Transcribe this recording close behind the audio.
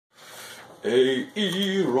Ey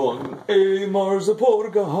Iran, ey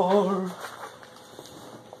Marzaporgahar.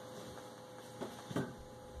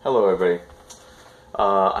 Hello everybody,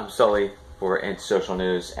 I'm Sully for Antisocial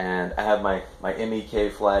News, and I have my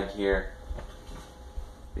MEK flag here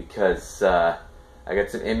because I got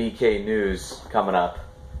some MEK news coming up,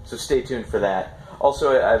 so stay tuned for that.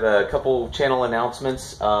 Also, I have a couple channel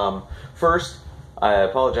announcements. First, I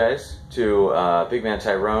apologize to Big Man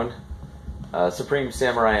Tyrone, Supreme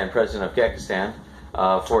Samurai and President of Pakistan,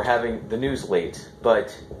 for having the news late,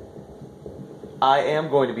 but I am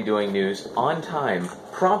going to be doing news on time,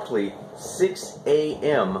 promptly 6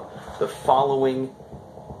 a.m. the following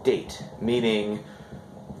date, meaning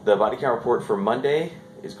the body count report for Monday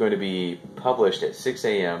is going to be published at 6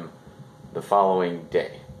 a.m. the following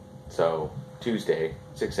day. So Tuesday,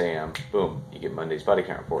 6 a.m., boom, you get Monday's body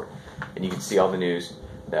count report. And you can see all the news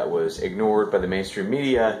that was ignored by the mainstream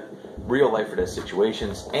media, real life or death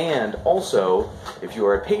situations, and also, if you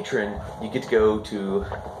are a patron, you get to go to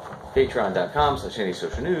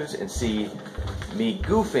patreon.com/antisocialnews and see me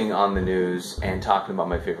goofing on the news and talking about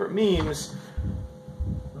my favorite memes,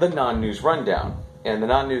 the non-news rundown. And the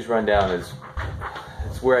non-news rundown is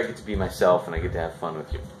where I get to be myself and I get to have fun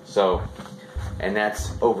with you. So, and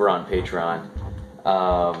that's over on Patreon.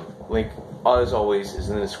 Link, as always, is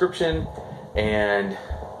in the description, and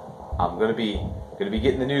I'm gonna be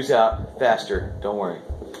getting the news out faster. Don't worry.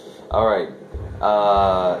 All right.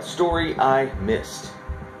 Story I missed.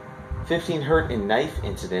 15 hurt in knife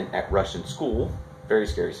incident at Russian school. Very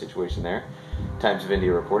scary situation there. Times of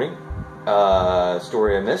India reporting.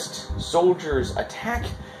 Story I missed. Soldiers attack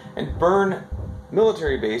and burn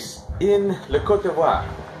military base in Le Côte d'Ivoire.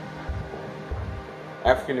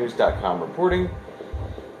 AfricanNews.com reporting.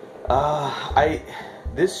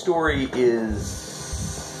 This story is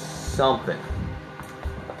something.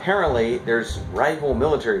 Apparently, there's rival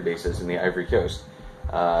military bases in the Ivory Coast,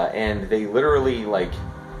 and they literally, like,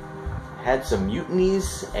 had some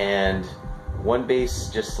mutinies, and one base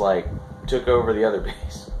just, like, took over the other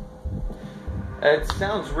base. It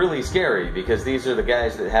sounds really scary, because these are the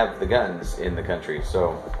guys that have the guns in the country.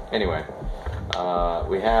 So, anyway,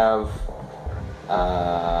 we have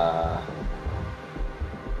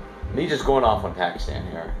me just going off on Pakistan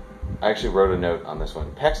here. I actually wrote a note on this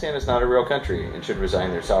one. Pakistan is not a real country and should resign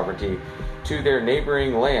their sovereignty to their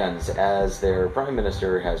neighboring lands, as their prime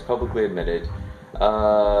minister has publicly admitted.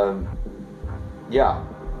 Yeah,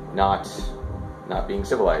 not being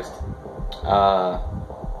civilized.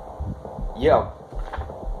 Yeah,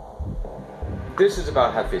 this is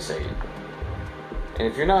about Hafiz Saeed. And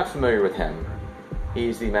if you're not familiar with him,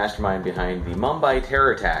 he's the mastermind behind the Mumbai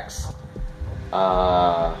terror attacks.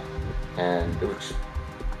 And which,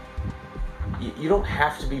 you don't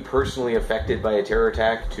have to be personally affected by a terror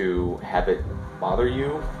attack to have it bother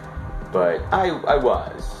you, but I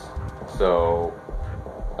was. So,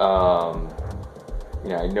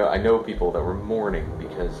 yeah, I know people that were mourning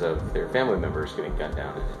because of their family members getting gunned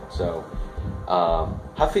down in it. So,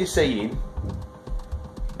 Hafiz Saeed,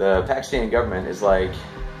 the Pakistan government is like,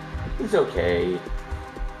 he's okay.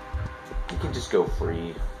 He can just go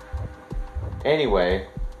free. Anyway,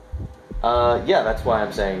 yeah, that's why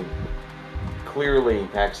I'm saying clearly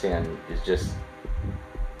Pakistan is just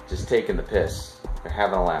taking the piss. They're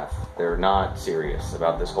having a laugh. They're not serious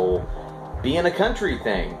about this whole being a country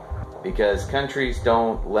thing, because countries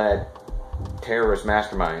don't let terrorist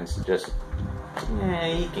masterminds just,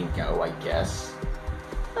 he can go, I guess.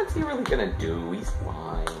 What's he really gonna do? He's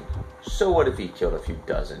fine. So what if he killed a few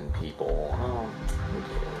dozen people? Oh, who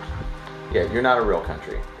cares? Yeah, you're not a real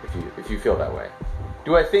country if you feel that way.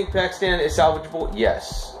 Do I think Pakistan is salvageable?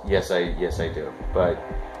 Yes. Yes, I do. But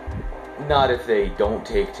not if they don't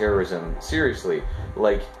take terrorism seriously,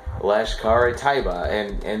 like Lashkar-e-Taiba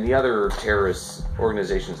and the other terrorist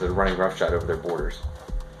organizations that are running roughshod over their borders.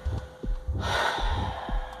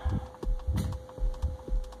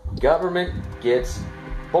 Government gets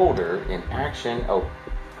bolder in action. Oh,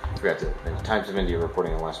 I forgot to. Times of India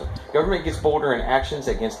reporting on the last one. Government gets bolder in actions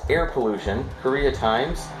against air pollution. Korea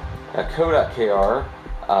Times. Kodak KR,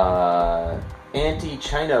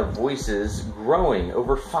 anti-China voices growing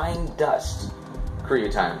over fine dust. Korea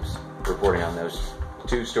Times reporting on those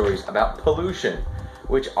two stories about pollution,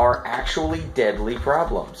 which are actually deadly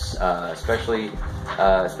problems, especially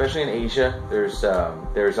in Asia. There's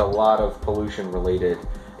a lot of pollution-related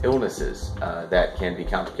illnesses that can be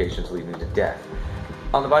complications leading to death.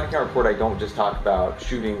 On the body count report, I don't just talk about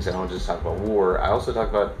shootings. I don't just talk about war. I also talk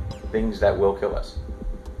about things that will kill us.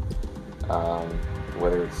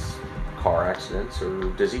 Whether it's car accidents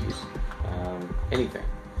or disease, anything.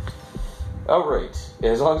 Alright,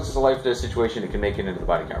 as long as it's a life-death situation, it can make it into the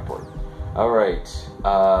body count report. All right.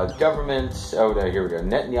 Government. Oh, no, here we go.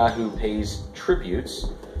 Netanyahu pays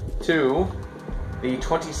tributes to the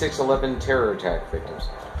 26/11 terror attack victims.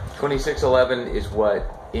 26/11 is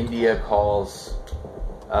what India calls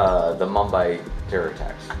the Mumbai terror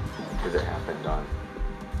attacks, because it happened on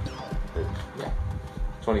the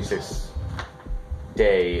 26th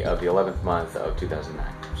day of the 11th month of 2009.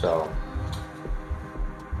 So,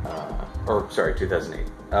 or sorry, 2008.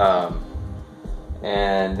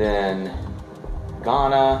 And then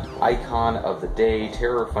Ghana, icon of the day,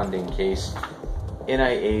 terror funding case.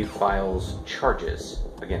 NIA files charges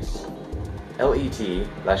against LET,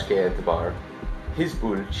 Lashkar-e-Taiba,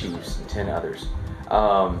 Hizbul chiefs, and 10 others.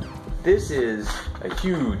 This is a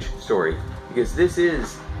huge story because this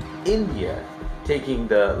is India taking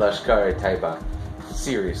the Lashkar-e-Taiba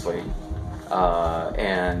seriously,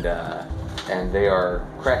 and they are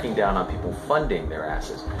cracking down on people funding their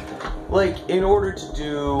asses. Like, in order to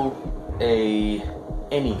do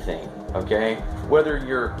anything, okay, whether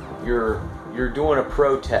you're doing a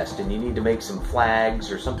protest and you need to make some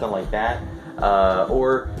flags or something like that,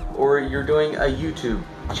 or you're doing a YouTube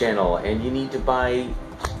channel and you need to buy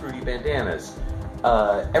fruity bandanas.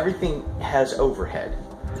 Everything has overhead,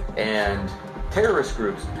 and terrorist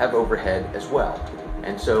groups have overhead as well.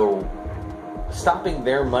 And so stopping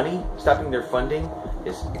their money, stopping their funding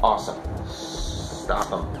is awesome. Stop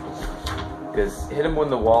them. Because hit them in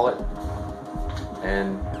the wallet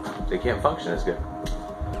and they can't function as good.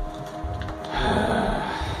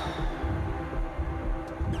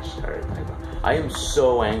 I am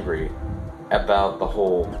so angry about the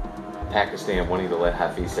whole Pakistan wanting to let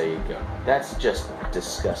Hafiz Saeed go. That's just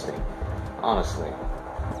disgusting, honestly.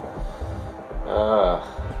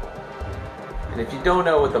 And if you don't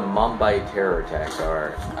know what the Mumbai terror attacks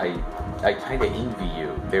are, I kind of envy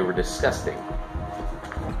you. They were disgusting.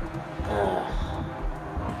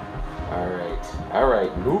 All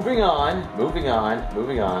right. Moving on.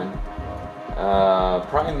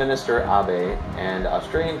 Prime Minister Abe and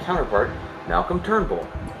Australian counterpart Malcolm Turnbull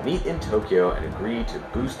meet in Tokyo and agree to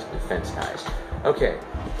boost defense ties. Okay,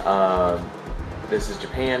 this is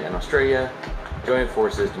Japan and Australia joining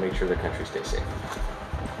forces to make sure their country stays safe.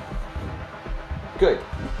 Good,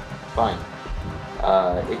 fine.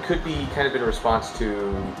 It could be kind of in response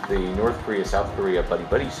to the North Korea-South Korea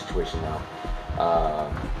buddy-buddy situation now.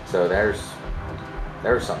 So there's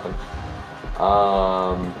something.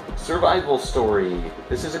 Survival story.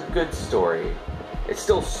 This is a good story. It's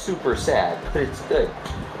still super sad, but it's good.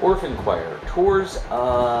 Orphan Choir tours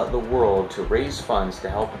the world to raise funds to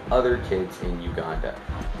help other kids in Uganda.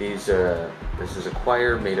 This is a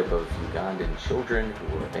choir made up of Ugandan children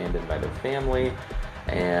who were abandoned by their family,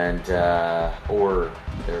 and or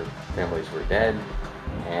their families were dead,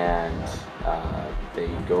 and they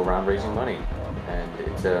go around raising money, and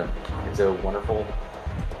it's a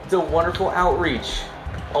wonderful outreach.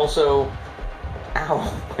 Also, ow,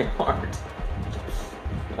 my heart.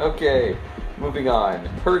 Okay, moving on.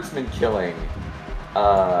 Herdsmen killing.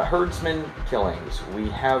 Herdsmen killings. We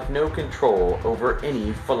have no control over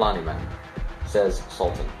any Fulani men, says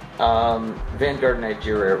Sultan. Vanguard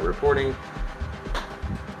Nigeria reporting.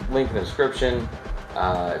 Link in the description.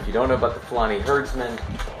 If you don't know about the Fulani herdsmen,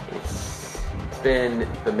 it's been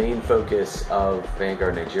the main focus of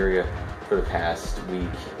Vanguard Nigeria for the past week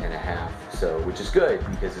and a half. So, which is good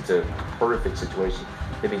because it's a horrific situation.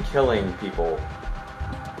 They've been killing people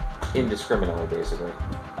indiscriminately, basically.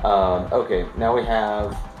 Okay, now we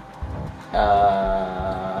have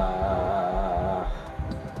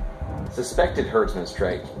suspected herdsman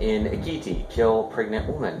strike in Ekiti, kill pregnant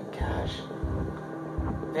woman. Gosh.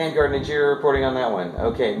 Vanguard Nigeria reporting on that one.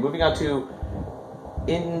 Okay, moving on to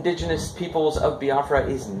Indigenous Peoples of Biafra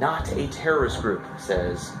is not a terrorist group,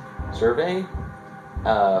 says survey.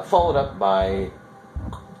 Followed up by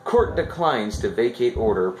court declines to vacate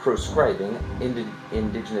order proscribing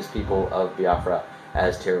Indigenous People of Biafra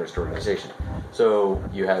as terrorist organization. So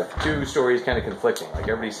you have two stories kind of conflicting. Like,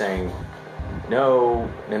 everybody's saying, no,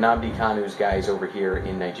 Nnamdi Kanu's guys over here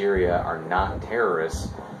in Nigeria are not terrorists,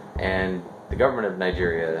 and the government of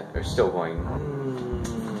Nigeria are still going,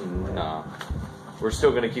 no. We're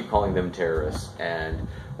still going to keep calling them terrorists, and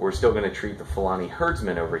we're still going to treat the Fulani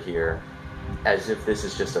herdsmen over here as if this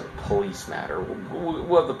is just a police matter.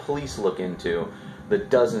 We'll have the police look into the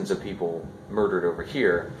dozens of people murdered over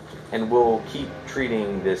here, and we'll keep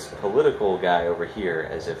treating this political guy over here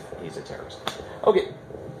as if he's a terrorist. Okay,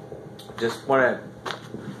 just want to...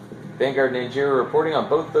 Vanguard Nigeria reporting on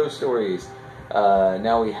both those stories.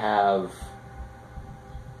 Now we have...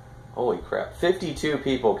 Holy crap. 52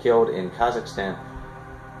 people killed in Kazakhstan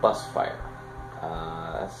bus fire.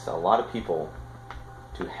 That's a lot of people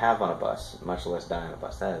to have on a bus, much less die on a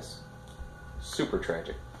bus. That is super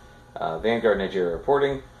tragic. Vanguard Nigeria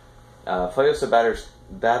reporting, Fayosa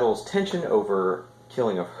battles tension over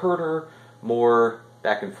killing of herder, more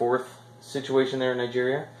back and forth situation there in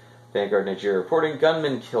Nigeria. Vanguard Nigeria reporting,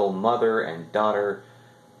 gunmen kill mother and daughter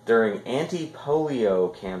during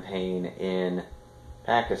anti-polio campaign in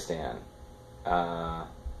Pakistan.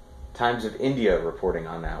 Times of India reporting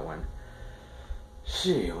on that one.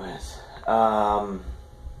 Gee whiz.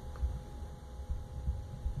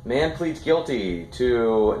 Man pleads guilty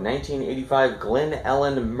to 1985 Glen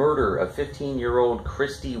Ellen murder of 15-year-old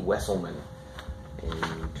Christy Wesselman.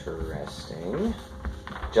 Interesting.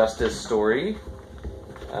 Justice story.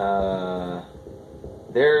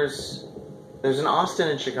 There's an Austin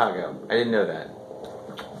and Chicago. I didn't know that.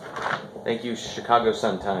 Thank you, Chicago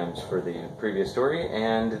Sun-Times, for the previous story.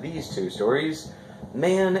 And these two stories.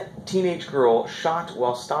 Man, teenage girl shot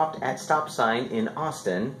while stopped at stop sign in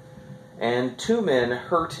Austin. And 2 men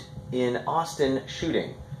hurt in Austin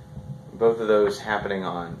shooting. Both of those happening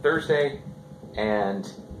on Thursday. And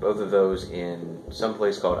both of those in some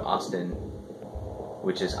place called Austin,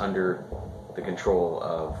 which is under the control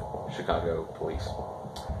of Chicago police.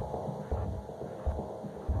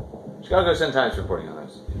 Chicago Sun-Times reporting on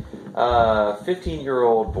those.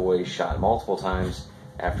 15-year-old boy shot multiple times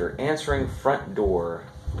after answering front door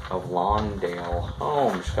of Lawndale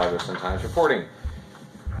home. Chicago Sun-Times reporting.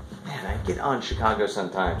 Man, I get on Chicago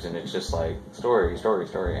Sun-Times and it's just like story.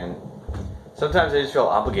 And sometimes I just feel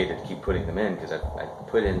obligated to keep putting them in because I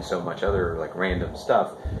put in so much other like random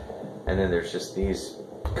stuff. And then there's just these.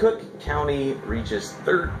 Cook County reaches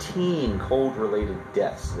 13 cold-related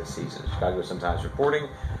deaths this season. Chicago Sun-Times reporting.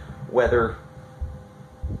 Weather.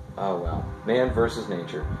 Oh, wow. Man versus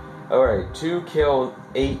nature. All right. 2 killed,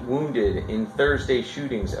 8 wounded in Thursday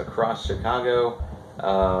shootings across Chicago.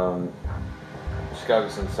 Chicago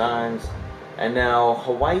Sun-Times. And now,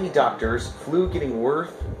 Hawaii doctors, flu getting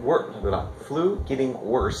worse.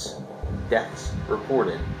 Deaths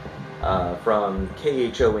reported from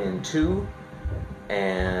KHON2.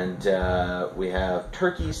 And we have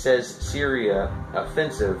Turkey says Syria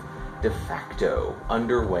offensive de facto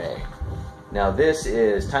underway. Now this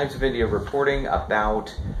is Times of India reporting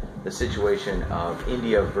about the situation of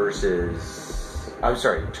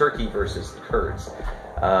Turkey versus the Kurds.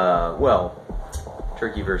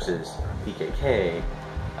 Turkey versus PKK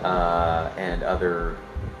and other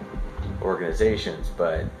organizations,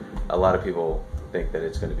 but a lot of people think that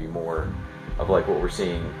it's going to be more of like what we're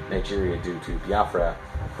seeing Nigeria do to Biafra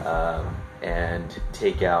and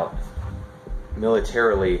take out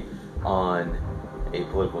militarily on a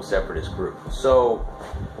political separatist group. So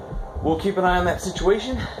we'll keep an eye on that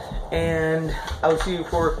situation, and I will see you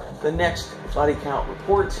for the next body count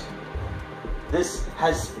report. This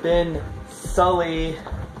has been Sully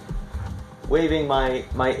waving my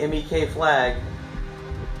MEK flag.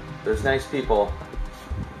 Those nice people.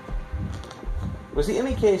 Was the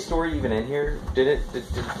MEK story even in here? Did it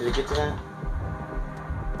get to that?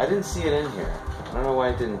 I didn't see it in here. I don't know why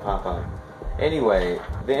it didn't pop up. Anyway,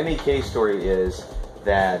 the MEK story is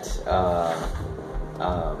that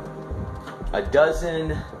a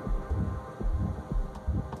dozen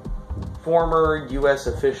former U.S.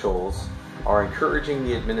 officials are encouraging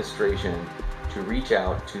the administration to reach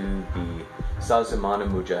out to the Sazimana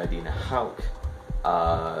Mujahideen Halk,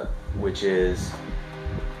 which is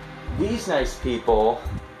these nice people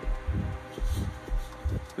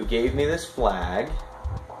who gave me this flag,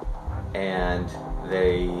 and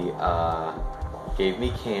they gave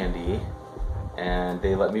me candy, and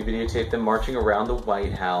they let me videotape them marching around the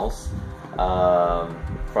White House,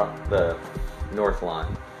 from the North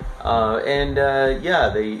Lawn.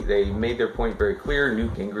 They made their point very clear.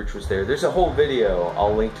 Newt Gingrich was there. There's a whole video,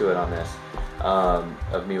 I'll link to it on this,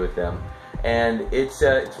 of me with them. And it's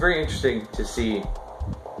very interesting to see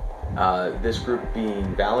this group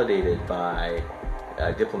being validated by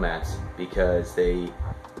diplomats, because they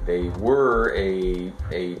were a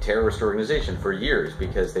terrorist organization for years,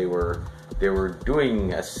 because they were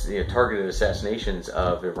doing targeted assassinations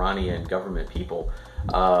of Iranian government people.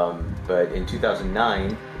 But in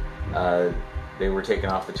 2009, they were taken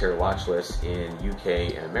off the terror watch list in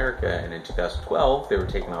UK and America, and in 2012 they were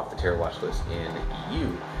taken off the terror watch list in EU.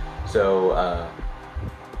 So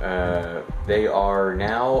they are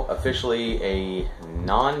now officially a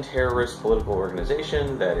non-terrorist political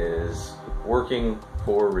organization that is working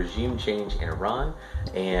for regime change in Iran,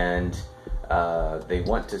 and they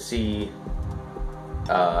want to see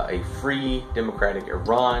a free, democratic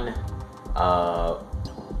Iran.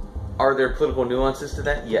 Are there political nuances to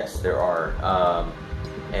that? Yes, there are.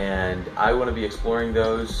 and I want to be exploring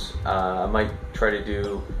those. I might try to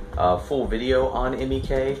do a full video on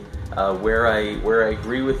MEK, where I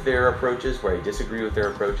agree with their approaches, where I disagree with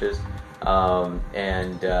their approaches,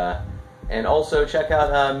 and also check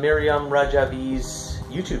out Miriam Rajavi's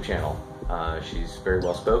YouTube channel. She's very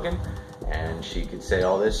well spoken, and she could say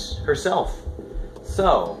all this herself.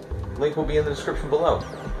 So, link will be in the description below.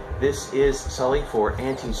 This is Sully for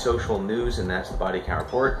Antisocial News, and that's the Body Count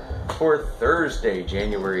Report for Thursday,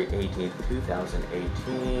 January 18th,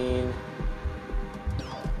 2018.